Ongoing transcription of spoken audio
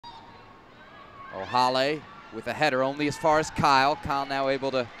O'Hale with a header only as far as Kyle. Kyle now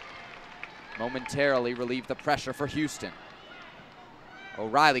able to momentarily relieve the pressure for Houston.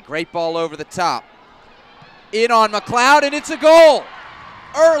 O'Reilly, great ball over the top. In on McLeod, and it's a goal!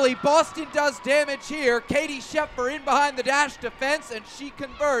 Early, Boston does damage here. Katie Schoepfer in behind the dash defense, and she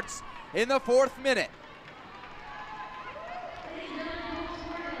converts in the 4th minute.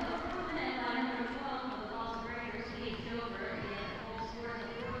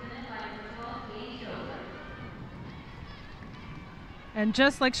 And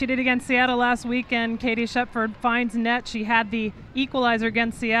just like she did against Seattle last weekend, Katie Schoepfer finds net. She had the equalizer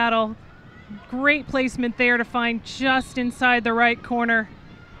against Seattle. Great placement there to find just inside the right corner.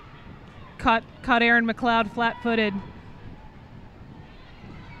 Caught Erin McLeod flat-footed.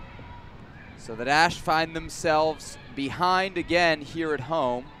 So the Dash find themselves behind again here at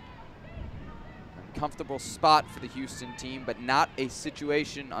home. Uncomfortable spot for the Houston team, but not a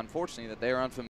situation, unfortunately, that they are unfamiliar